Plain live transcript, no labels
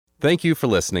Thank you for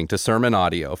listening to sermon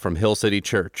audio from Hill City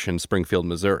Church in Springfield,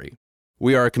 Missouri.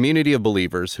 We are a community of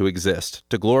believers who exist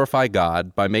to glorify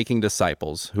God by making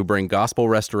disciples who bring gospel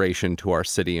restoration to our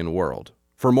city and world.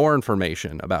 For more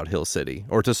information about Hill City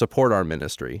or to support our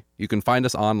ministry, you can find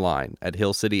us online at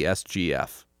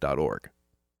hillcitysgf.org.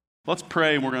 Let's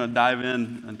pray, and we're going to dive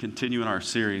in and continue in our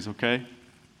series, okay?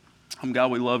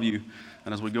 God, we love you,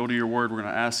 and as we go to your word, we're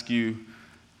going to ask you,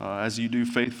 as you do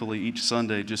faithfully each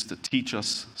Sunday, just to teach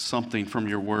us something from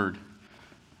your word.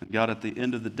 And God, at the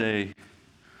end of the day,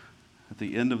 at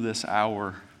the end of this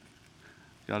hour,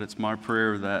 God, it's my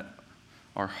prayer that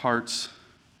our hearts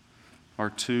are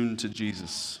tuned to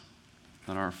Jesus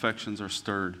and our affections are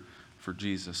stirred for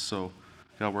Jesus. So,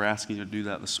 God, we're asking you to do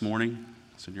that this morning.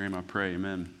 So in your name I pray,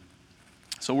 amen.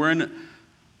 So we're in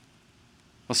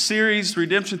a series,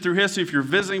 Redemption Through History. If you're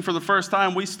visiting for the first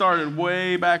time, we started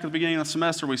way back at the beginning of the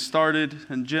semester. We started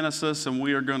in Genesis, and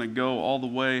we are going to go all the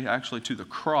way actually to the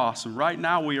cross. And right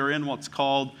now we are in what's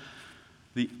called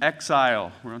the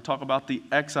exile. We're going to talk about the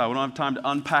exile. We don't have time to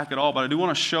unpack it all, but I do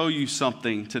want to show you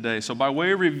something today. So by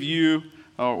way of review,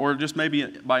 or just maybe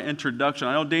by introduction,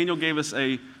 I know Daniel gave us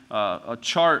a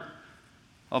chart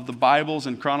of the Bibles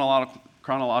in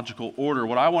chronological order.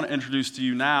 What I want to introduce to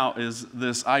you now is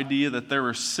this idea that there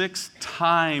were 6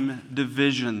 time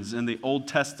divisions in the Old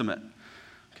Testament.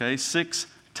 Okay, 6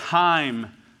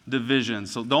 time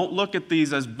divisions. So don't look at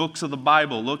these as books of the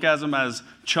Bible. Look at them as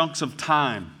chunks of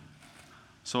time.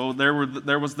 So there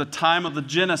was the time of the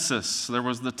Genesis. There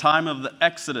was the time of the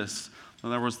Exodus.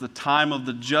 And there was the time of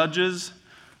the Judges.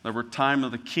 There were time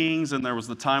of the Kings. And there was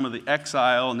the time of the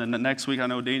exile. And then the next week, I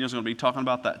know Daniel's going to be talking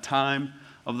about that time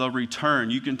of the return.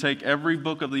 You can take every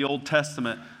book of the Old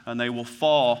Testament and they will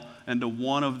fall into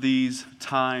one of these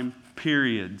time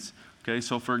periods. Okay,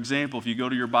 so for example, if you go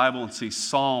to your Bible and see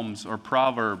Psalms or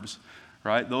Proverbs,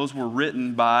 right, those were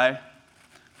written by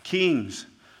kings.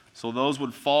 So those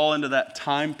would fall into that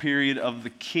time period of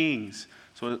the kings.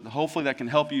 So hopefully that can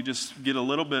help you just get a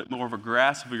little bit more of a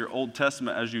grasp of your Old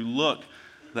Testament as you look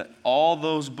that all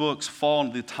those books fall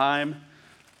into the time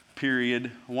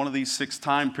period, one of these 6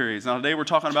 time periods. Now today we're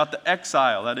talking about the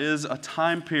exile. That is a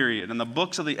time period. And the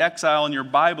books of the exile in your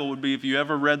Bible would be, if you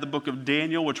ever read the book of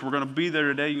Daniel, which we're going to be there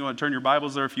today, you want to turn your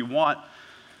Bibles there if you want.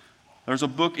 There's a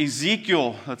book,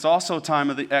 Ezekiel, that's also time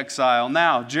of the exile.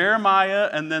 Now, Jeremiah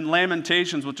and then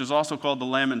Lamentations, which is also called the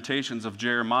Lamentations of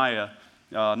Jeremiah,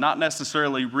 not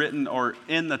necessarily written or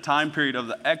in the time period of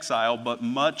the exile, but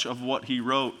much of what he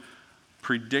wrote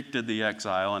predicted the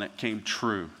exile and it came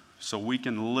true. So we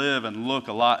can live and look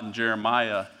a lot in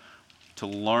Jeremiah to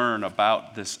learn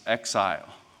about this exile,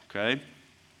 okay?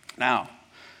 Now,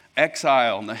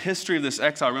 exile and the history of this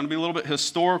exile. We're going to be a little bit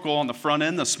historical on the front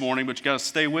end this morning, but you got to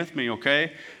stay with me,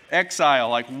 okay? Exile,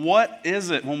 like what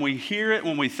is it? When we hear it,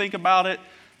 when we think about it,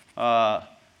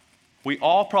 we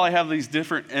all probably have these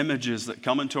different images that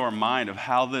come into our mind of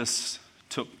how this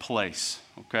took place,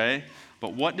 okay?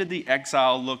 But what did the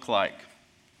exile look like?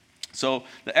 So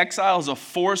the exile is a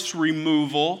forced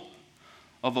removal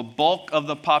of a bulk of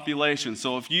the population.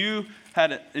 So if you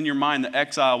had it in your mind the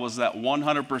exile was that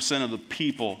 100% of the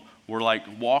people were like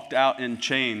walked out in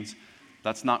chains,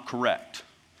 that's not correct.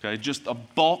 Okay, just a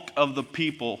bulk of the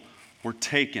people were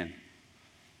taken.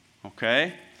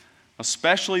 Okay,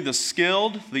 especially the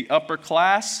skilled, the upper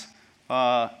class,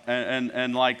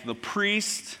 and like the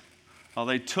priest.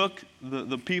 They took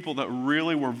the people that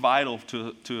really were vital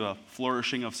to a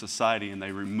flourishing of society and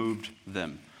they removed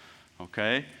them,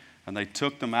 okay? And they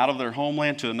took them out of their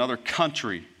homeland to another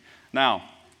country. Now,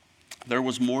 there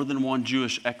was more than one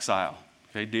Jewish exile,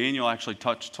 okay? Daniel actually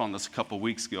touched on this a couple of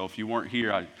weeks ago. If you weren't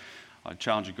here, I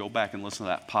challenge you to go back and listen to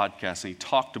that podcast. And he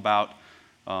talked about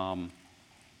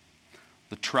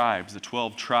the tribes, the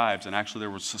 12 tribes, and actually there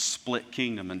was a split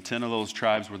kingdom, and 10 of those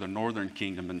tribes were the northern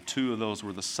kingdom, and 2 of those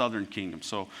were the southern kingdom.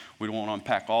 So we don't want to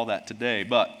unpack all that today,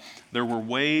 but there were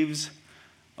waves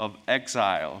of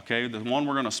exile, okay? The one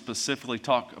we're going to specifically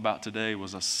talk about today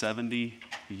was a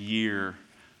 70-year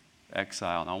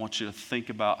exile. Now I want you to think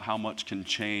about how much can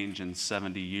change in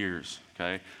 70 years,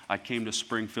 okay? I came to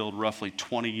Springfield roughly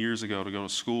 20 years ago to go to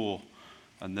school,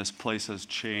 and this place has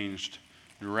changed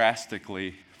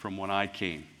drastically from when I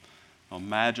came.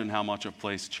 Imagine how much a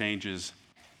place changes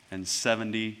in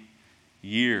 70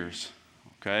 years,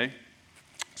 okay?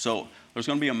 So there's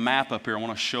going to be a map up here. I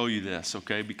want to show you this,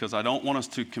 okay, because I don't want us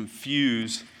to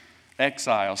confuse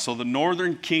exile. So the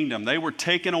northern kingdom, they were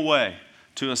taken away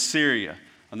to Assyria.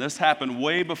 And this happened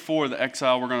way before the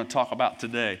exile we're going to talk about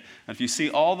today. And if you see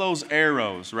all those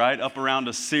arrows, right, up around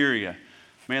Assyria,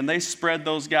 man, they spread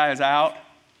those guys out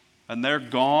and they're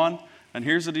gone. And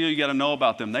here's the deal you got to know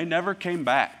about them. They never came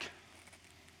back.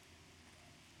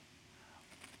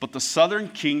 But the southern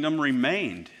kingdom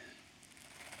remained.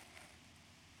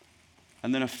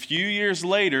 And then a few years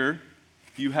later,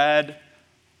 you had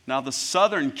now the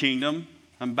southern kingdom,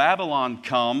 and Babylon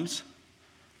comes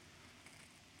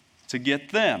to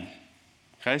get them.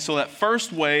 Okay, so that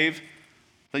first wave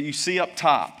that you see up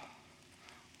top,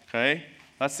 okay,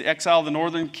 that's the exile of the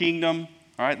northern kingdom.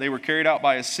 All right, they were carried out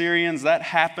by Assyrians. That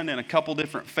happened in a couple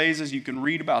different phases. You can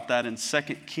read about that in 2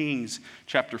 Kings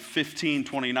chapter 15,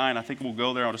 29. I think we'll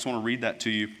go there. I just want to read that to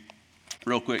you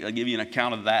real quick. I'll give you an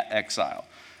account of that exile.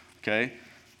 Okay,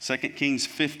 2 Kings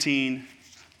 15,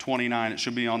 29. It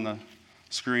should be on the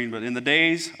screen. But in the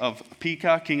days of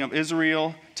Pekah, king of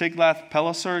Israel,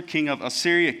 Tiglath-Pileser, king of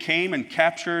Assyria, came and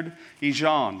captured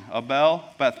Ijon, Abel,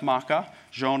 Beth-Makkah,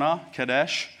 Jonah,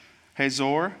 Kadesh,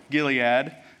 Hazor,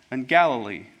 Gilead, and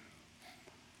Galilee,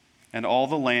 and all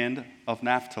the land of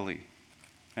Naphtali.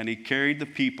 And he carried the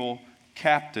people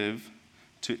captive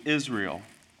to Israel.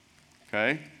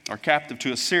 Okay? Or captive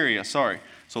to Assyria, sorry.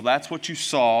 So that's what you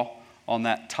saw on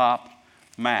that top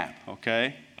map.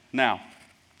 Okay? Now,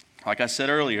 like I said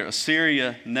earlier,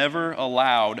 Assyria never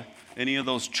allowed any of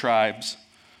those tribes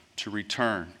to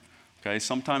return. Okay?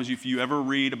 Sometimes if you ever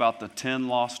read about the 10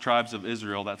 lost tribes of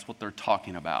Israel, that's what they're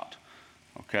talking about.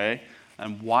 Okay?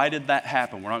 And why did that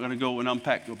happen? We're not going to go and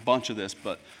unpack a bunch of this,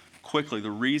 but quickly, the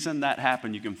reason that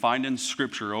happened, you can find in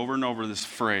Scripture over and over this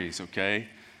phrase, okay?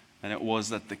 And it was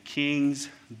that the kings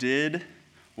did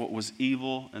what was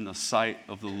evil in the sight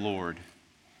of the Lord.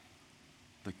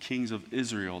 The kings of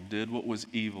Israel did what was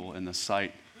evil in the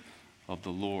sight of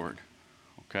the Lord,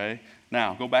 okay?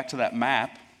 Now, go back to that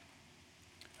map,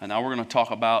 and now we're going to talk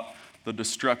about the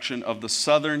destruction of the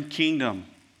southern kingdom.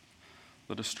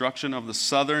 The destruction of the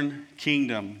southern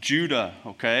kingdom, Judah,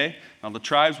 okay? Now the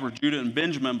tribes were Judah and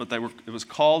Benjamin, but it was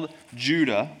called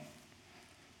Judah.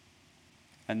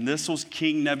 And this was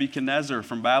King Nebuchadnezzar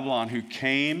from Babylon who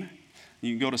came.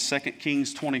 You can go to 2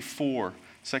 Kings 24.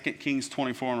 2 Kings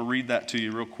 24, I'm going to read that to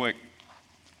you real quick.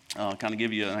 Kind of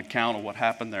give you an account of what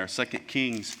happened there. 2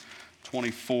 Kings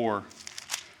 24,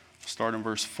 start in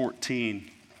verse 14.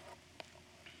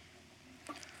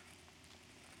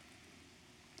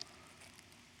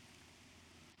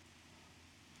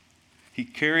 He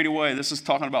carried away, this is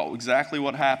talking about exactly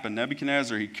what happened.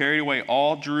 Nebuchadnezzar, he carried away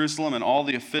all Jerusalem and all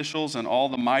the officials and all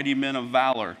the mighty men of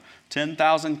valor,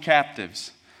 10,000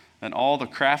 captives, and all the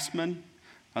craftsmen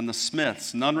and the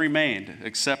smiths. None remained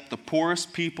except the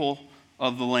poorest people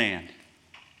of the land.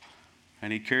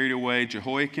 And he carried away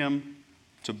Jehoiakim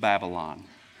to Babylon.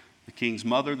 The king's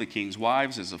mother, the king's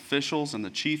wives, his officials, and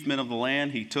the chief men of the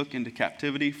land he took into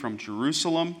captivity from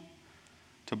Jerusalem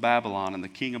to Babylon. And the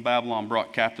king of Babylon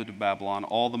brought captive to Babylon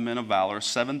all the men of valor,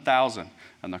 7,000,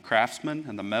 and the craftsmen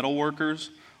and the metal workers,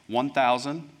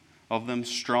 1,000 of them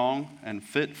strong and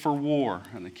fit for war.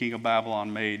 And the king of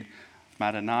Babylon made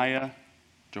Mattaniah,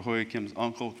 Jehoiakim's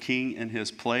uncle, king in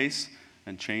his place,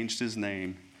 and changed his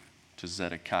name to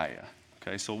Zedekiah.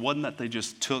 Okay, so it wasn't that they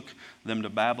just took them to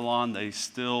Babylon, they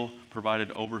still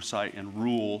provided oversight and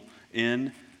rule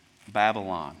in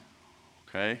Babylon.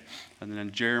 Okay, and then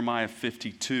in Jeremiah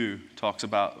 52 talks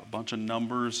about a bunch of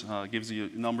numbers, gives you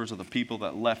numbers of the people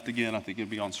that left again. I think it'll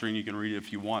be on screen, you can read it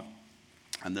if you want.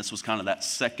 And this was kind of that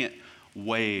second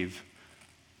wave,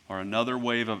 or another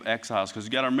wave of exiles, because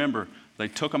you got to remember, they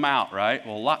took them out, right?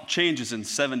 Well, a lot changes in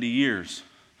 70 years.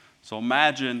 So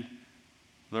imagine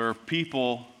there are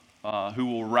people who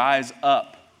will rise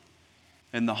up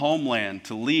in the homeland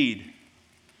to lead.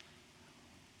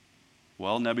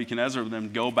 Well, Nebuchadnezzar would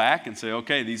then go back and say,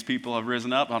 okay, these people have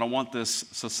risen up. I don't want this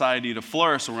society to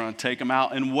flourish, so we're going to take them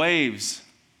out in waves.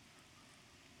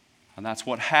 And that's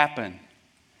what happened.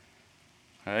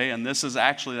 Okay, and this is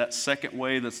actually that second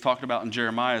wave that's talked about in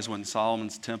Jeremiah, is when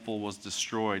Solomon's temple was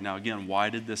destroyed. Now again,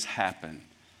 why did this happen?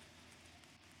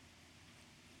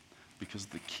 Because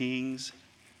the kings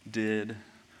did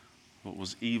what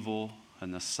was evil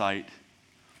in the sight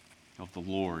of the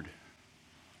Lord.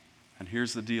 And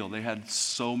here's the deal. They had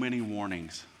so many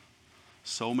warnings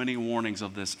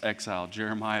of this exile.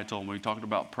 Jeremiah told them, we talked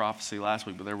about prophecy last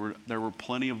week, but there were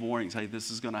plenty of warnings. Hey, this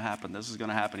is going to happen. This is going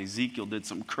to happen. Ezekiel did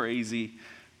some crazy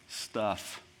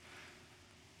stuff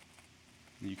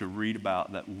you could read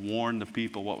about that warned the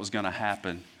people what was going to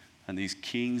happen. And these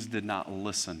kings did not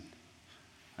listen.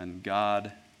 And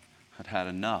God had had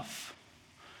enough.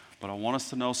 But I want us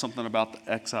to know something about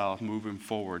the exile moving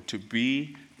forward. To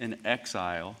be in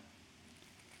exile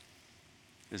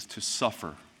is to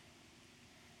suffer.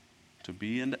 To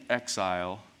be in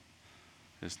exile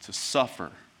is to suffer.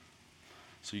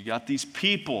 So you got these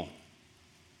people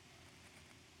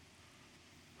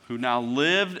who now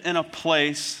lived in a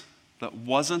place that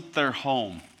wasn't their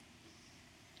home.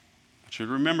 You should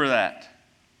remember that.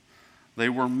 They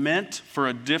were meant for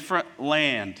a different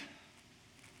land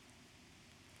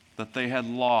that they had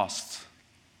lost.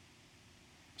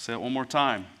 Say it one more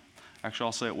time. Actually,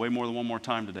 I'll say it way more than one more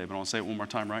time today, but I want to say it one more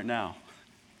time right now.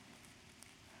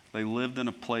 They lived in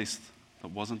a place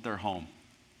that wasn't their home.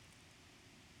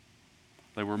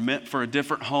 They were meant for a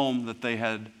different home that they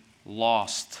had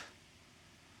lost.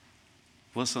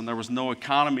 Listen, there was no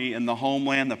economy in the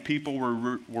homeland. The people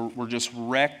were just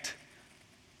wrecked.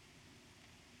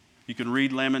 You can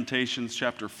read Lamentations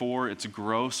chapter 4. It's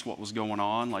gross what was going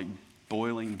on, like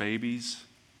boiling babies.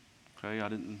 Okay, I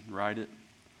didn't write it.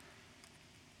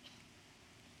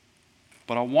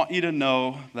 But I want you to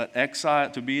know that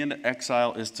to be into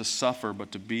exile is to suffer,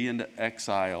 but to be into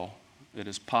exile, it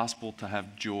is possible to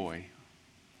have joy.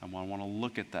 And I want to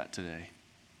look at that today.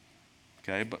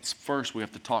 Okay, but first we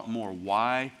have to talk more.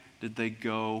 Why did they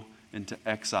go into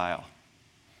exile?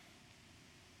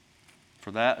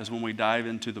 For that is when we dive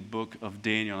into the book of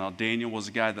Daniel. Now, Daniel was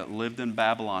a guy that lived in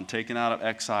Babylon, taken out of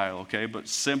exile, okay? But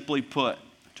simply put,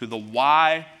 to the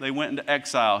why they went into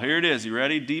exile, here it is. You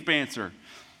ready? Deep answer.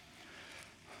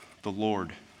 The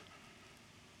Lord.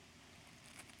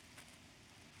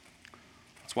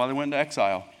 That's why they went into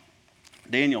exile.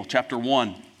 Daniel chapter 1.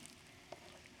 If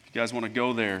you guys want to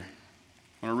go there,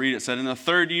 I want to read it. It said, in the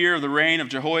 3rd year of the reign of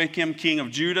Jehoiakim, king of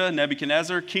Judah,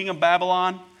 Nebuchadnezzar, king of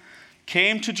Babylon,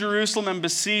 came to Jerusalem and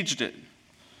besieged it.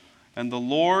 And the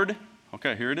Lord,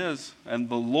 okay, here it is. And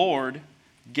the Lord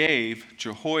gave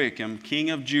Jehoiakim,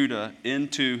 king of Judah,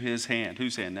 into his hand.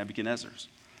 Whose hand? Nebuchadnezzar's.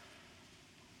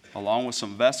 Along with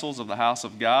some vessels of the house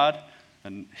of God.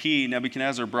 And he,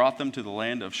 Nebuchadnezzar, brought them to the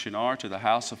land of Shinar, to the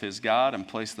house of his God, and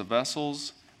placed the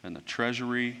vessels in the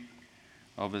treasury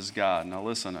of his God. Now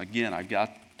listen, again, I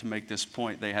got to make this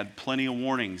point. They had plenty of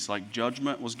warnings, like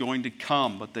judgment was going to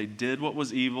come, but they did what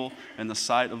was evil in the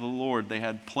sight of the Lord. They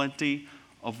had plenty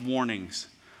of warnings.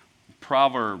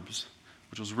 Proverbs,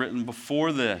 which was written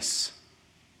before this,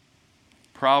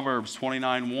 Proverbs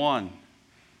 29:1.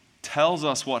 tells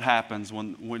us what happens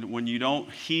when you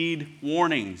don't heed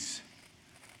warnings.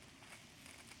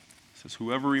 It says,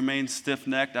 whoever remains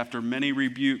stiff-necked after many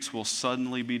rebukes will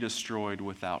suddenly be destroyed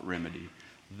without remedy.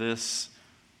 This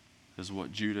is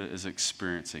what Judah is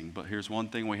experiencing. But here's one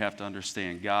thing we have to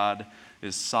understand. God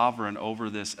is sovereign over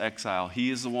this exile.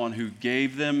 He is the one who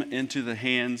gave them into the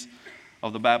hands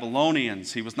of the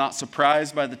Babylonians. He was not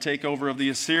surprised by the takeover of the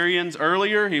Assyrians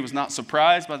earlier. He was not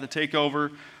surprised by the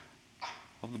takeover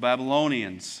of the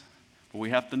Babylonians. But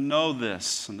we have to know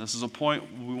this, and this is a point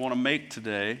we want to make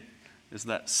today, is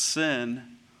that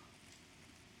sin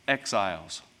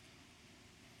exiles.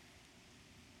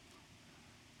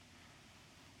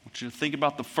 I want you to think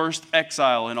about the first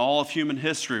exile in all of human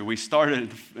history. We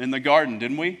started in the garden,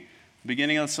 didn't we?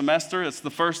 Beginning of the semester, it's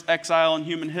the first exile in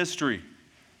human history.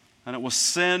 And it was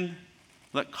sin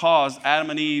that caused Adam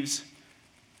and Eve's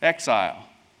exile.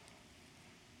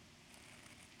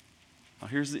 Now,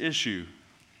 here's the issue.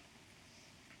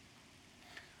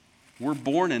 We're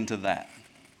born into that.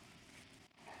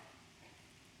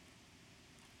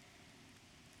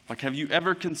 Like, have you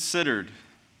ever considered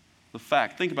the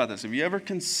fact, think about this, have you ever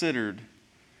considered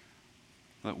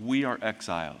that we are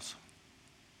exiles?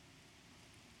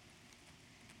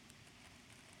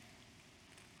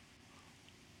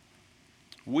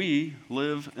 We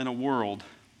live in a world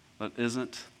that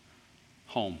isn't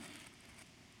home.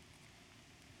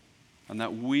 And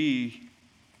that we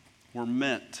were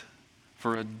meant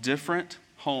for a different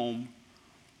home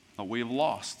that we have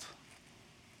lost.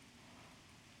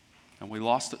 And we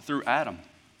lost it through Adam.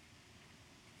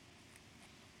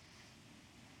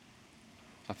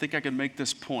 I think I can make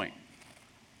this point.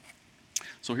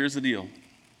 So here's the deal.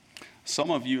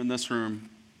 Some of you in this room,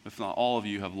 if not all of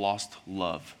you, have lost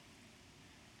love.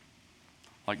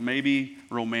 Like maybe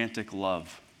romantic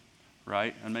love,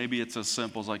 right? And maybe it's as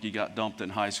simple as like you got dumped in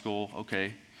high school,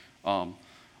 okay.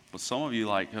 But some of you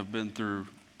like have been through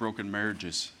broken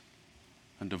marriages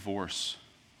and divorce.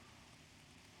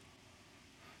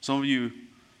 Some of you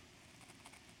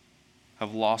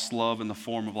have lost love in the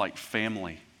form of like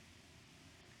family,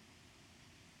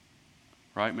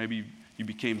 right? Maybe you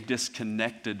became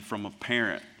disconnected from a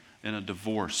parent in a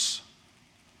divorce.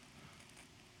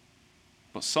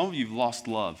 But some of you have lost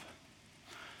love.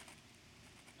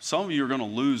 Some of you are going to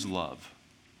lose love.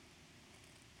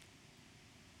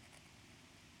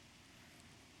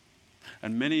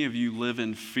 And many of you live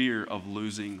in fear of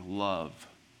losing love.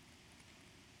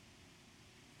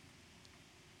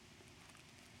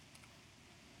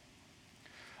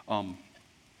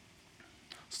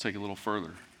 Let's take it a little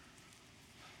further.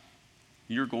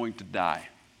 you're going to die.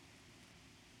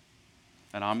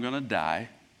 And I'm going to die.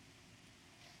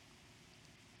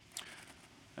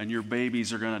 And your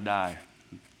babies are going to die.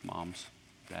 Moms,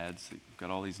 dads, got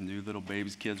all these new little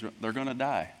babies, kids, they're going to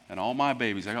die. And all my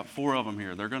babies, I got 4 of them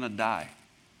here, they're going to die.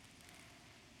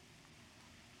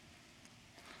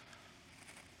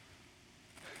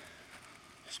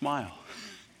 Smile.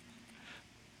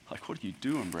 Like, what are you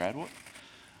doing, Brad? What?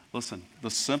 Listen, the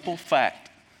simple fact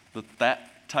that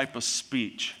that type of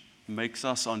speech makes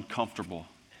us uncomfortable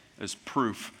is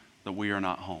proof that we are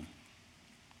not home.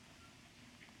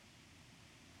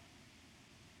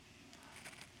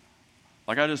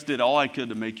 Like, I just did all I could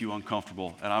to make you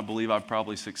uncomfortable, and I believe I've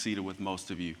probably succeeded with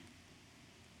most of you.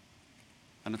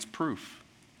 And it's proof.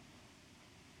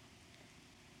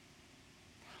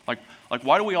 Like,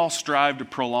 why do we all strive to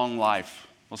prolong life?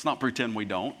 Let's not pretend we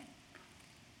don't.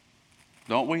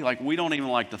 Don't we? Like, we don't even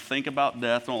like to think about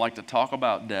death. We don't like to talk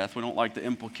about death. We don't like the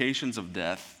implications of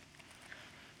death.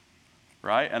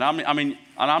 Right? And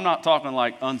I'm not talking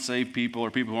like unsaved people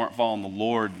or people who aren't following the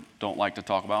Lord don't like to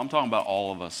talk about it. I'm talking about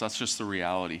all of us. That's just the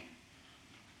reality.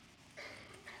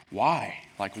 Why?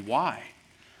 Like, why?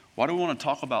 Why do we want to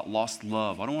talk about lost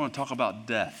love? Why do we want to talk about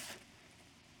death?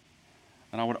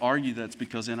 And I would argue that's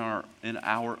because in our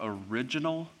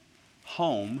original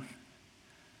home,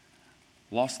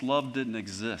 lost love didn't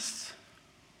exist.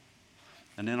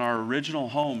 And in our original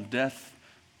home, death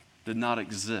did not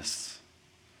exist.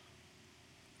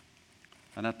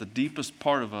 And at the deepest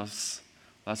part of us,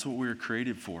 that's what we were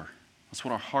created for. That's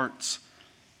what our hearts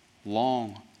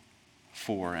long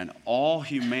for. And all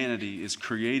humanity is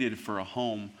created for a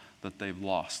home that they've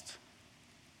lost.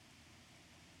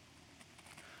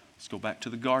 Let's go back to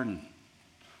the garden.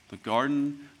 The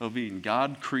Garden of Eden.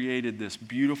 God created this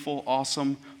beautiful,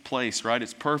 awesome place, right?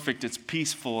 It's perfect, it's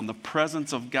peaceful, and the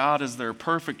presence of God is there,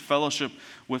 perfect fellowship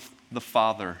with the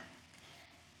Father.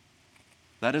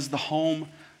 That is the home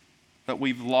that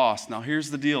we've lost. Now, here's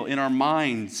the deal. In our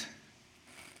minds,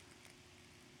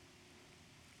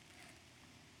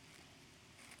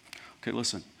 okay,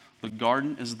 listen. The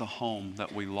garden is the home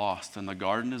that we lost, and the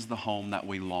garden is the home that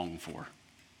we long for.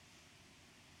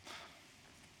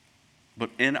 But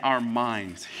in our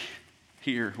minds,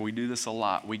 here, we do this a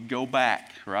lot. We go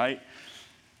back, right?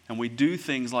 And we do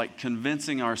things like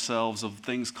convincing ourselves of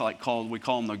things we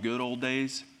call them the good old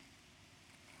days,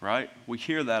 right? We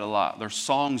hear that a lot. There's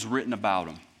songs written about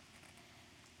them.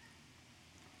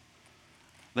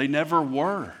 They never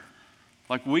were.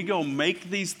 Like, we go make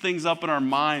these things up in our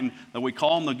mind that we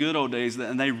call them the good old days,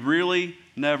 and they really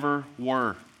never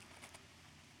were.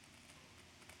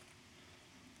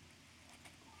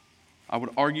 I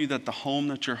would argue that the home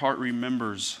that your heart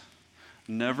remembers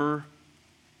never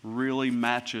really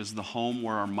matches the home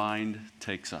where our mind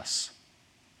takes us.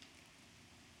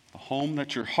 The home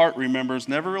that your heart remembers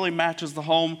never really matches the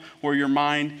home where your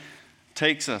mind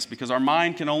takes us, because our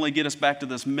mind can only get us back to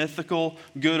this mythical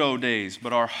good old days,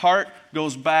 but our heart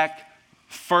goes back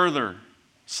further.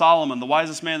 Solomon, the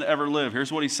wisest man that ever lived,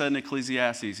 here's what he said in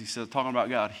Ecclesiastes. He said, talking about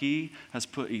God, He has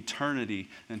put eternity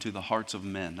into the hearts of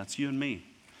men. That's you and me.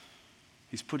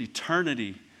 He's put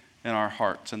eternity in our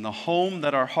hearts. And the home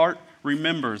that our heart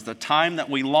remembers, the time that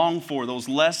we long for, those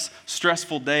less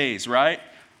stressful days, right?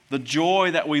 The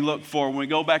joy that we look for when we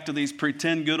go back to these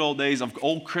pretend good old days of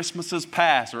old Christmases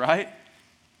past, right?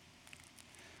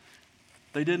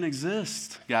 They didn't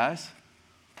exist, guys.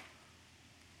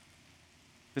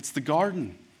 It's the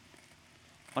garden.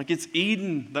 Like, it's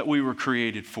Eden that we were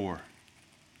created for.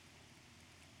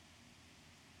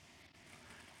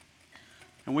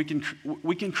 And we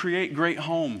can create great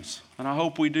homes, and I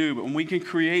hope we do. But when we can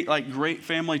create like great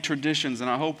family traditions, and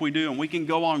I hope we do, and we can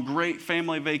go on great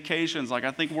family vacations, like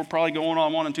I think we're probably going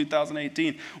on one in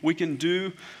 2018. We can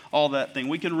do all that thing.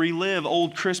 We can relive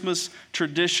old Christmas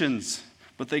traditions,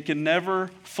 but they can never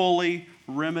fully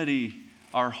remedy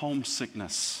our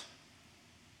homesickness.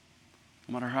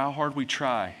 No matter how hard we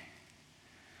try,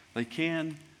 they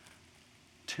can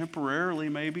temporarily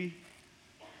maybe.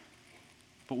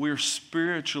 But we're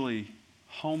spiritually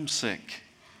homesick.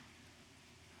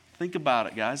 Think about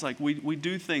it, guys. Like, we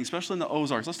do things, especially in the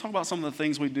Ozarks. Let's talk about some of the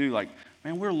things we do. Like,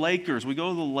 man, we're Lakers. We go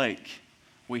to the lake.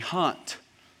 We hunt.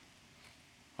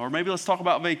 Or maybe let's talk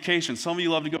about vacation. Some of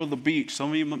you love to go to the beach.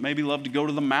 Some of you maybe love to go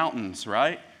to the mountains,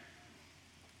 right?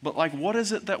 But like, what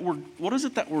is it that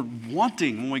we're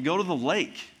wanting when we go to the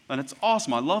lake? And it's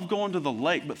awesome. I love going to the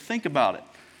lake, but think about it.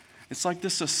 It's like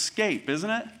this escape, isn't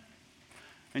it?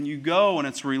 And you go and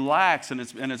it's relaxed and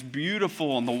it's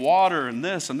beautiful, and the water and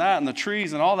this and that and the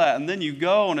trees and all that. And then you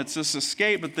go and it's this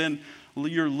escape, but then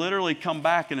You're literally come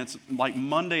back and it's like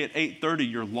Monday at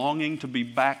 8:30, you're longing to be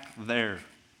back there.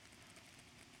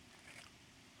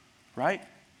 Right?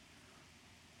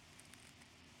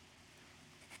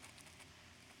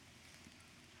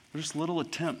 They're just little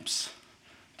attempts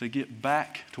to get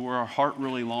back to where our heart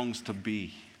really longs to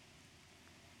be.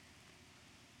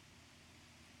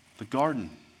 The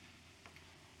garden.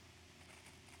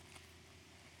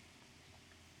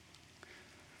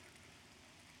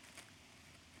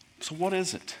 So what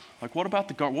is it? Like, what about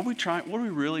the garden? What are we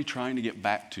really trying to get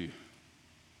back to? You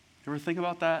ever think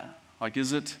about that? Like,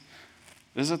 is it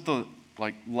the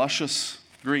like luscious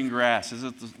green grass? Is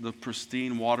it the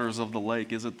pristine waters of the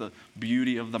lake? Is it the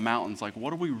beauty of the mountains? Like,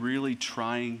 what are we really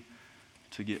trying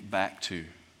to get back to?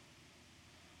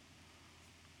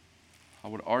 I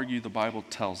would argue the Bible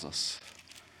tells us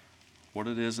what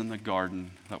it is in the garden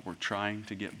that we're trying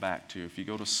to get back to. If you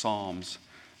go to Psalms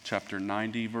chapter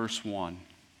 90, verse 1,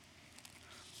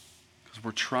 because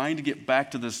we're trying to get back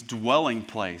to this dwelling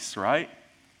place, right?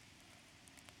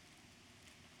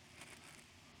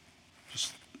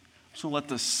 Just let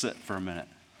this sit for a minute.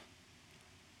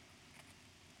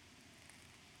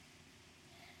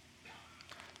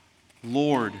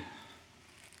 Lord,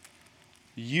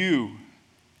 you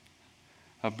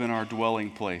have been our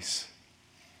dwelling place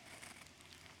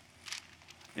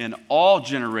in all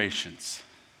generations.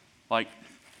 Like,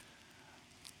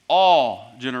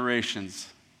 all generations,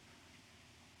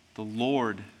 the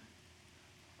Lord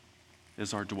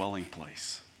is our dwelling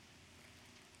place.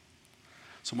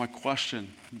 So my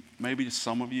question, maybe to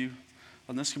some of you,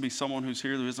 and this could be someone who's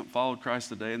here who hasn't followed Christ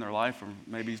today in their life, or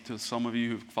maybe to some of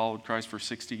you who've followed Christ for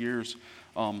 60 years,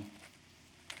 are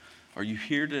you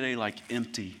here today like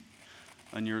empty,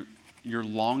 and you're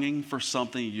longing for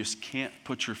something you just can't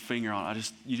put your finger on?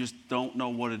 You just don't know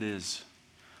what it is.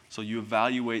 So you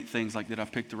evaluate things like, did I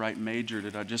pick the right major?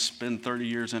 Did I just spend 30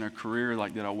 years in a career?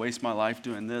 Like, did I waste my life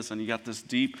doing this? And you got this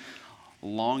deep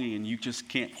longing, and you just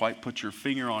can't quite put your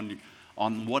finger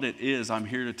on what it is. I'm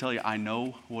here to tell you, I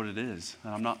know what it is.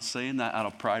 And I'm not saying that out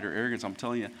of pride or arrogance. I'm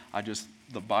telling you,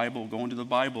 the Bible, going to the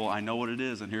Bible, I know what it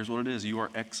is. And here's what it is. You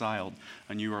are exiled,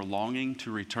 and you are longing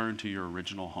to return to your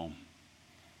original home.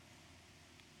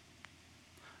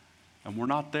 And we're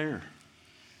not there.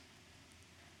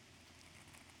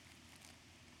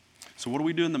 So what do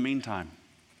we do in the meantime?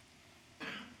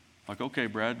 Like, okay,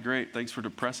 Brad, great. Thanks for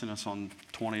depressing us on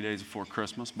 20 days before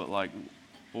Christmas. But like,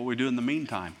 what do we do in the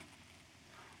meantime?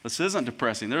 This isn't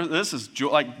depressing. This is joy.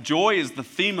 Like, joy is the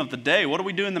theme of the day. What do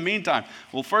we do in the meantime?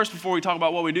 Well, first, before we talk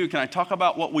about what we do, can I talk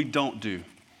about what we don't do?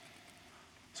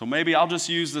 So maybe I'll just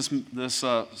use this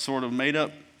sort of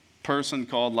made-up person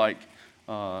called like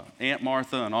Aunt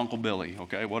Martha and Uncle Billy.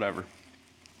 Okay, whatever.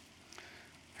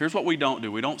 Here's what we don't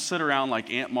do. We don't sit around like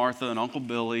Aunt Martha and Uncle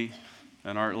Billy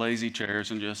in our lazy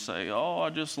chairs and just say, oh,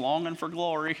 I'm just longing for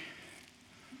glory.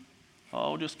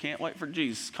 Oh, just can't wait for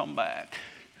Jesus to come back.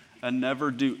 And never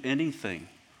do anything.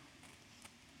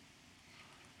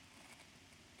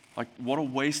 Like, what a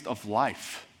waste of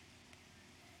life.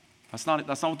 That's not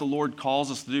what the Lord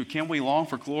calls us to do. Can we long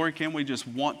for glory? Can we just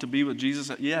want to be with Jesus?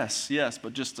 Yes,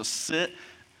 but just to sit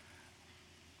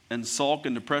and sulk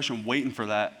in depression waiting for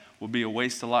that would be a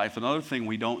waste of life. Another thing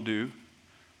we don't do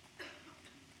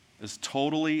is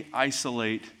totally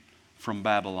isolate from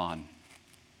Babylon.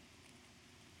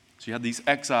 So you have these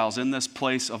exiles in this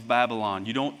place of Babylon.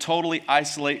 You don't totally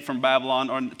isolate from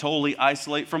Babylon or totally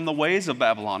isolate from the ways of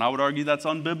Babylon. I would argue that's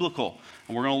unbiblical.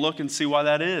 And we're going to look and see why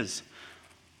that is.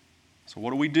 So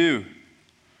what do?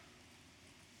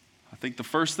 I think the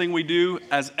first thing we do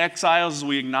as exiles is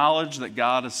we acknowledge that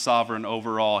God is sovereign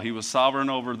over all. He was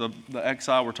sovereign over the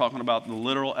exile. We're talking about the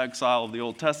literal exile of the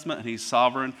Old Testament, and He's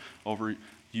sovereign over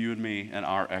you and me and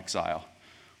our exile.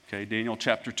 Okay, Daniel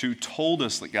chapter 2 told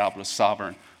us that God was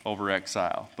sovereign over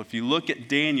exile. But if you look at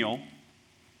Daniel,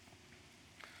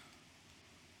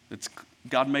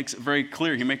 God makes it very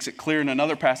clear. He makes it clear in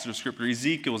another passage of Scripture.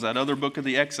 Ezekiel is that other book of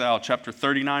the exile, chapter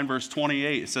 39, verse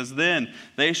 28. It says, then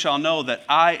they shall know that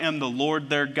I am the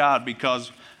Lord their God,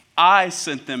 because I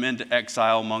sent them into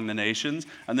exile among the nations,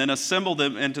 and then assembled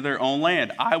them into their own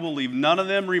land. I will leave none of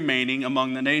them remaining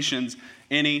among the nations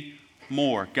any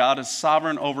more. God is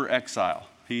sovereign over exile.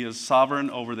 He is sovereign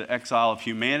over the exile of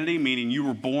humanity, meaning you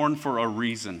were born for a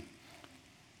reason.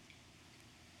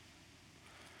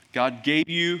 God gave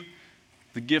you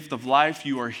the gift of life.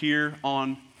 You are here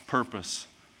on purpose,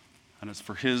 and it's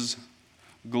for His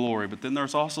glory. But then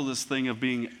there's also this thing of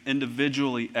being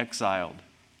individually exiled,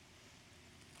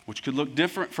 which could look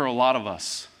different for a lot of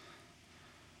us.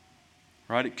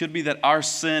 Right? It could be that our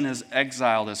sin has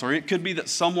exiled us, or it could be that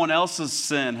someone else's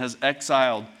sin has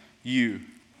exiled you.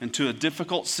 into a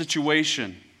difficult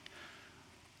situation.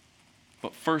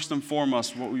 But first and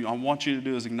foremost, I want you to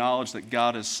do is acknowledge that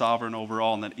God is sovereign over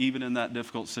all, and that even in that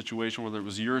difficult situation, whether it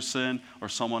was your sin or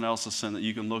someone else's sin, that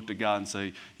you can look to God and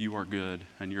say, you are good,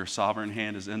 and your sovereign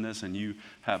hand is in this, and you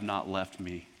have not left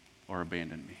me or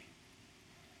abandoned me.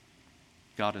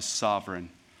 God is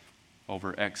sovereign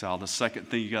over exile. The second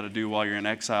thing you got to do while you're in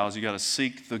exile is you got to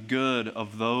seek the good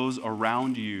of those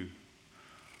around you.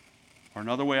 Or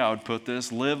another way I would put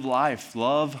this, live life,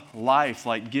 love life,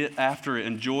 like get after it,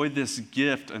 enjoy this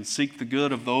gift, and seek the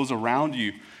good of those around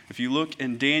you. If you look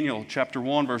in Daniel chapter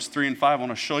 1, verse 3 and 5, I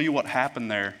want to show you what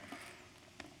happened there.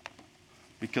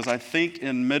 Because I think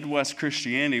in Midwest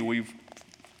Christianity, we've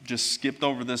just skipped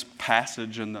over this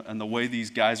passage and the way these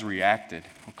guys reacted,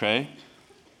 okay?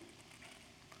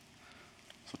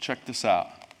 So check this out.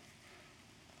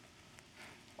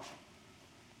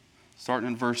 Starting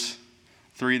in verse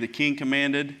 3, the king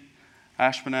commanded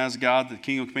Ashpenaz, the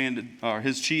king commanded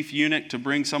his chief eunuch to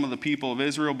bring some of the people of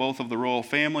Israel, both of the royal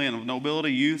family and of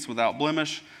nobility, youths without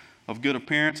blemish, of good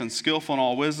appearance and skillful in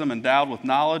all wisdom, endowed with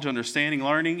knowledge, understanding,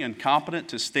 learning, and competent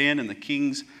to stand in the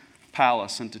king's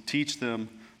palace and to teach them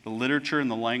the literature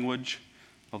and the language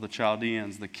of the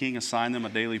Chaldeans. The king assigned them a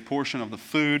daily portion of the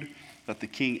food that the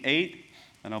king ate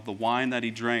and of the wine that he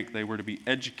drank. They were to be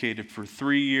educated for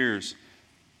 3 years.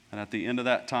 And at the end of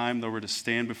that time, they were to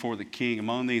stand before the king.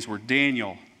 Among these were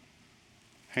Daniel,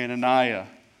 Hananiah,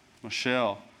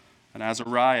 Mishael, and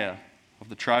Azariah of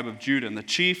the tribe of Judah. And the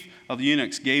chief of the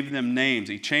eunuchs gave them names.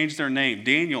 He changed their name.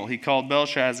 Daniel he called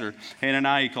Belshazzar.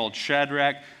 Hananiah he called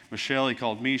Shadrach. Mishael he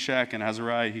called Meshach. And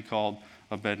Azariah he called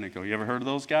Abednego. You ever heard of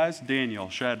those guys? Daniel,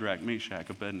 Shadrach, Meshach,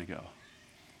 Abednego.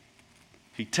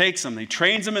 He takes them. He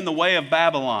trains them in the way of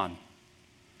Babylon.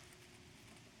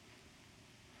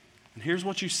 And here's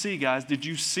what you see, guys. Did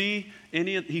you see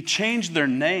he changed their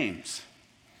names.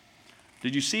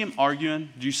 Did you see him arguing?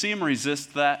 Did you see him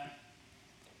resist that?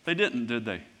 They didn't, did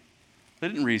they? They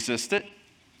didn't resist it.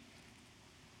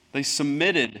 They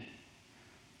submitted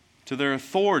to their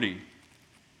authority.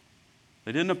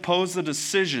 They didn't oppose the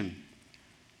decision.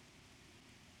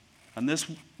 And this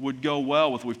would go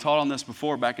well with, we've taught on this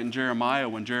before back in Jeremiah,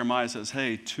 when Jeremiah says,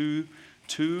 hey, to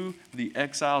the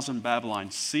exiles in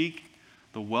Babylon, seek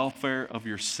the welfare of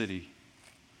your city.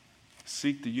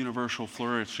 Seek the universal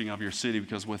flourishing of your city,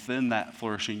 because within that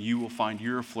flourishing, you will find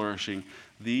your flourishing.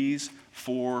 These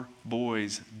 4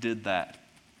 boys did that,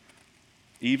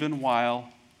 even while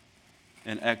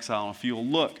in exile. And if you'll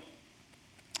look,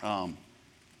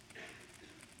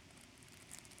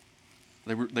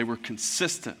 they were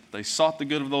consistent. They sought the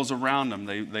good of those around them.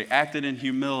 They acted in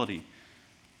humility.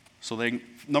 So they,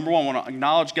 number 1, want to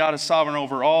acknowledge God is sovereign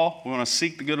over all. We want to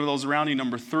seek the good of those around you.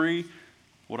 Number 3,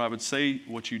 what I would say,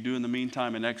 what you do in the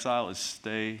meantime in exile is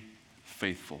stay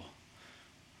faithful.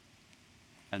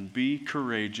 And be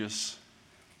courageous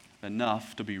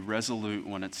enough to be resolute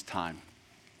when it's time.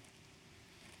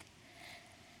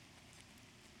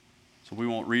 So we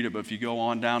won't read it, but if you go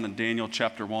on down in Daniel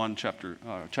chapter 1,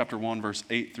 verse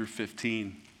 8 through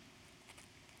 15,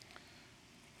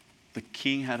 the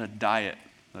king had a diet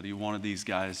that he wanted these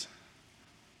guys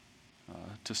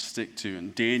to stick to.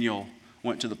 And Daniel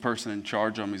went to the person in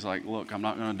charge of him. He's like, look, I'm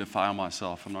not going to defile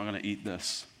myself. I'm not going to eat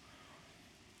this.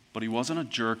 But he wasn't a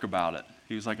jerk about it.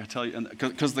 He was like, I tell you,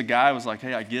 because the guy was like,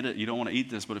 hey, I get it. You don't want to eat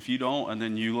this. But if you don't, and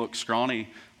then you look scrawny,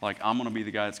 like, I'm going to be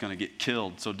the guy that's going to get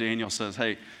killed. So Daniel says,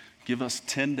 hey, give us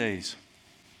 10 days.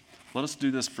 Let us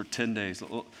do this for 10 days.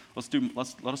 Let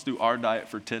us do our diet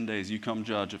for 10 days. You come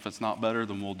judge. If it's not better,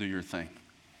 then we'll do your thing.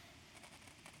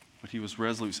 But he was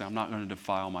resolute, saying, I'm not going to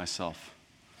defile myself.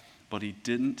 But he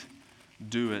didn't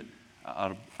do it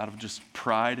out of just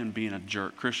pride and being a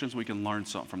jerk. Christians, we can learn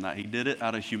something from that. He did it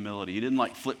out of humility. He didn't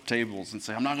like flip tables and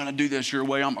say, I'm not going to do this your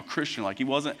way. I'm a Christian. Like he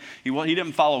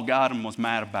didn't follow God and was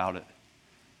mad about it.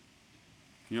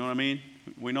 You know what I mean?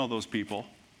 We know those people.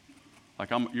 Like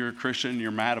you're a Christian,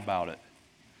 you're mad about it.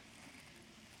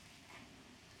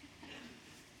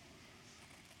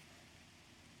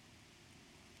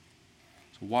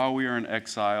 While we are in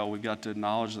exile, we've got to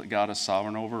acknowledge that God is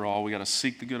sovereign over all. We've got to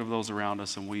seek the good of those around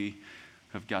us, and we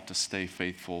have got to stay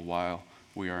faithful while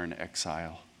we are in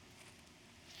exile.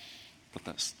 But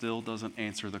that still doesn't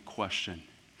answer the question.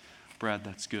 Brad,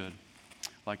 that's good.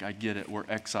 Like, I get it. We're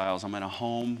exiles. I'm in a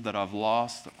home that I've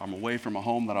lost. I'm away from a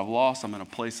home that I've lost. I'm in a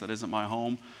place that isn't my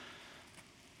home.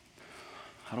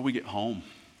 How do we get home?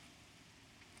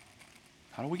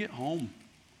 How do we get home?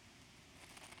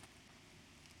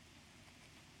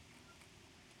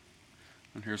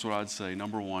 And here's what I'd say.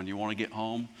 Number 1, you want to get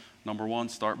home? Number 1,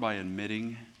 start by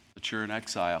admitting that you're in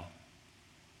exile.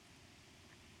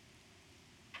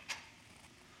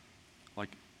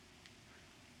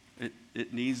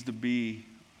 it needs to be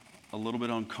a little bit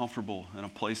uncomfortable in a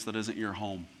place that isn't your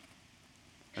home.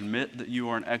 Admit that you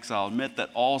are an exile. Admit that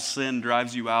all sin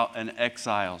drives you out and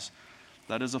exiles.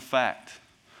 That is a fact.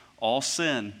 All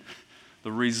sin,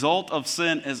 the result of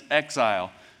sin is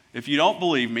exile. If you don't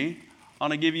believe me, I'm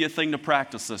going to give you a thing to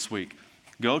practice this week.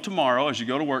 Go tomorrow, as you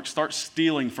go to work, start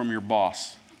stealing from your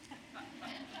boss.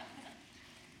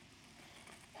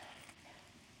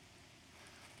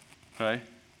 Okay?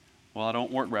 Well, I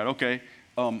don't work right. Okay.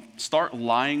 Start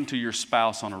lying to your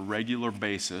spouse on a regular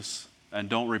basis and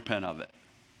don't repent of it.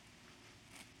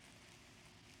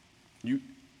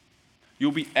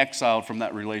 You'll be exiled from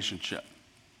that relationship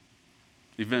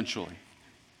eventually.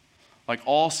 Like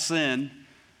all sin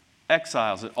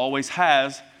exiles. It always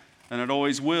has and it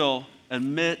always will.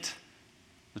 Admit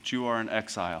that you are in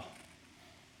exile.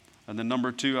 And then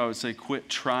number 2, I would say quit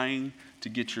trying to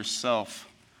get yourself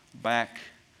back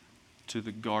to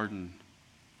the garden.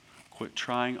 Quit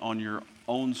trying on your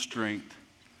own strength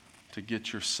to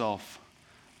get yourself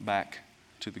back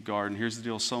to the garden. Here's the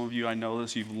deal. Some of you, I know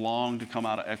this, you've longed to come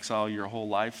out of exile your whole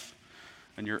life,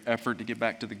 and your effort to get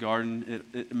back to the garden,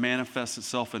 it manifests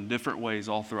itself in different ways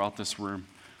all throughout this room.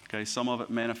 Okay, some of it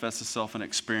manifests itself in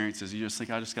experiences. You just think,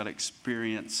 I just got to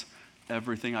experience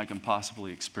everything I can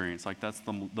possibly experience. Like that's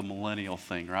the millennial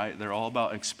thing, right? They're all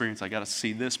about experience. I got to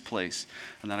see this place,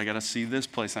 and then I got to see this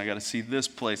place, and I got to see this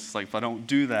place. It's like if I don't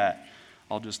do that,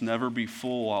 I'll just never be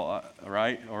full,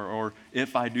 right? Or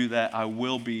if I do that, I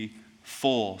will be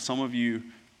full. Some of you,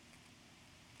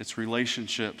 it's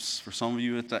relationships. For some of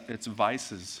you, it's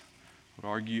vices.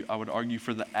 I would argue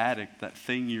for the addict, that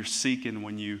thing you're seeking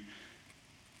when you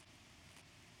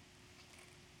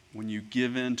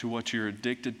give in to what you're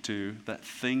addicted to, that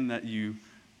thing that you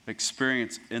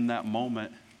experience in that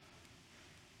moment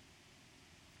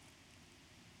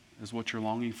is what you're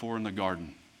longing for in the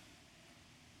garden.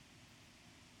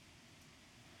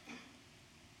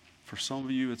 For some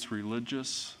of you, it's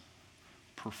religious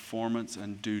performance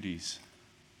and duties.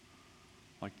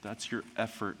 Like that's your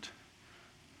effort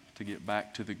to get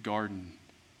back to the garden.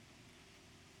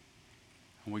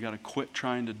 And we got to quit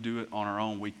trying to do it on our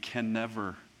own. We can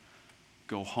never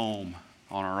go home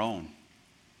on our own.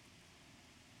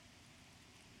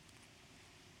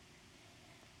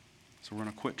 So we're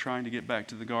going to quit trying to get back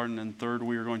to the garden. And third,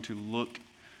 we are going to look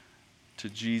to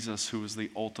Jesus, who is the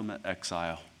ultimate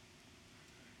exile.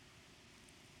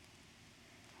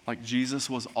 Like Jesus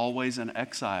was always in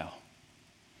exile.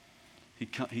 He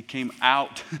came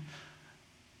out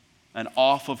and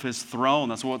off of his throne.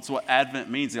 That's what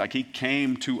Advent means. Like he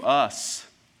came to us.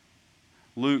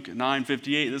 Luke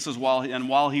 9:58. This is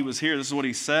while he was here, this is what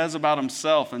he says about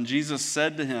himself. And Jesus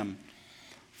said to him,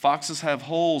 "Foxes have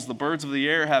holes, the birds of the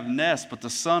air have nests, but the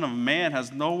Son of Man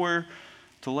has nowhere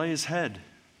to lay his head."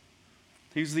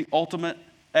 He's the ultimate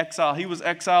exile. He was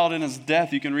exiled in his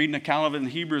death. You can read an account of it in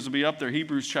Hebrews. It'll be up there.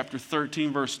 Hebrews chapter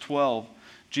 13, verse 12.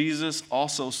 Jesus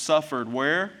also suffered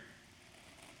where?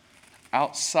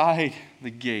 Outside the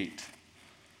gate.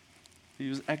 He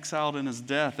was exiled in his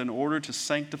death in order to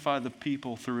sanctify the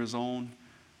people through his own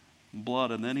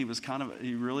blood. And then he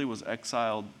really was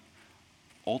exiled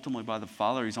ultimately by the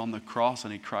Father. He's on the cross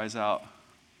and he cries out,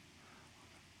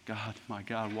 "God, my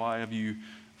God, why have you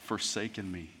forsaken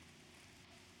me?"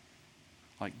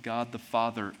 Like God the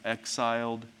Father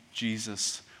exiled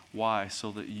Jesus. Why?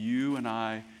 So that you and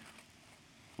I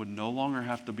would no longer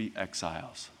have to be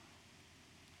exiles.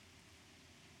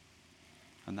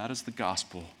 And that is the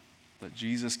gospel. That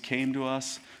Jesus came to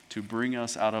us to bring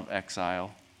us out of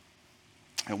exile.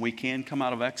 And we can come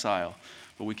out of exile,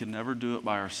 but we can never do it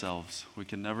by ourselves. We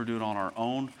can never do it on our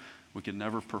own. We can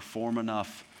never perform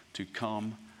enough to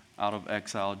come out of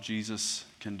exile. Jesus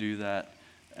can do that,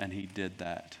 and he did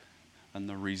that. And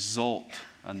the result,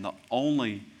 and the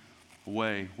only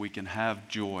way we can have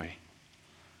joy,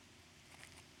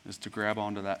 is to grab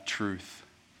onto that truth.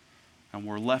 And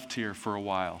we're left here for a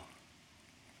while.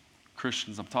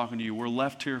 Christians, I'm talking to you, we're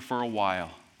left here for a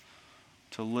while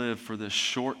to live for this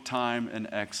short time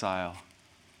in exile.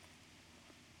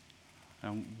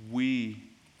 And we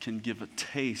can give a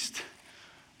taste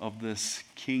of this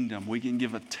kingdom. We can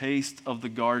give a taste of the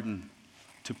garden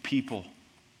to people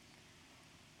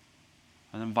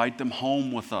and invite them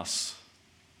home with us.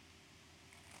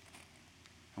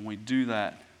 And we do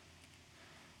that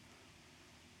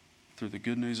through the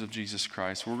good news of Jesus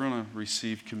Christ. We're going to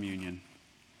receive communion.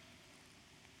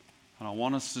 And I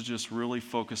want us to just really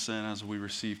focus in as we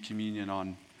receive communion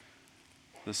on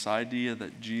this idea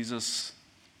that Jesus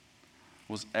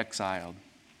was exiled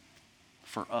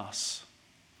for us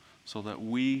so that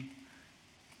we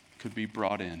could be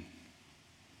brought in.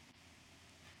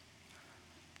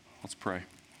 Let's pray.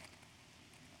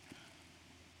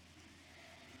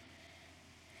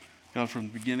 God, from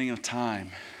the beginning of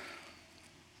time,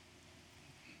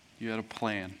 you had a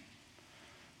plan.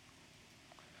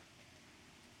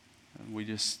 And we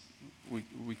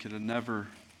could have never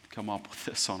come up with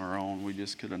this on our own. We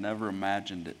just could have never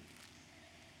imagined it.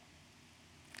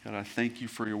 God, I thank you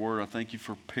for your word. I thank you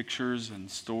for pictures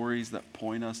and stories that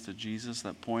point us to Jesus,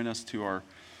 that point us to our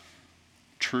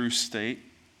true state.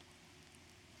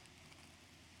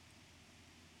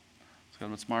 So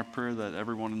God, it's my prayer that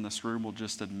everyone in this room will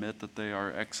just admit that they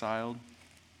are exiled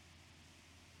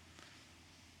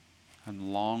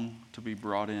and long to be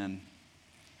brought in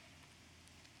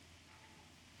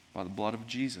by the blood of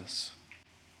Jesus.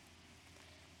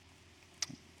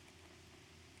 In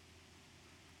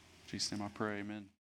Jesus' name I pray, amen.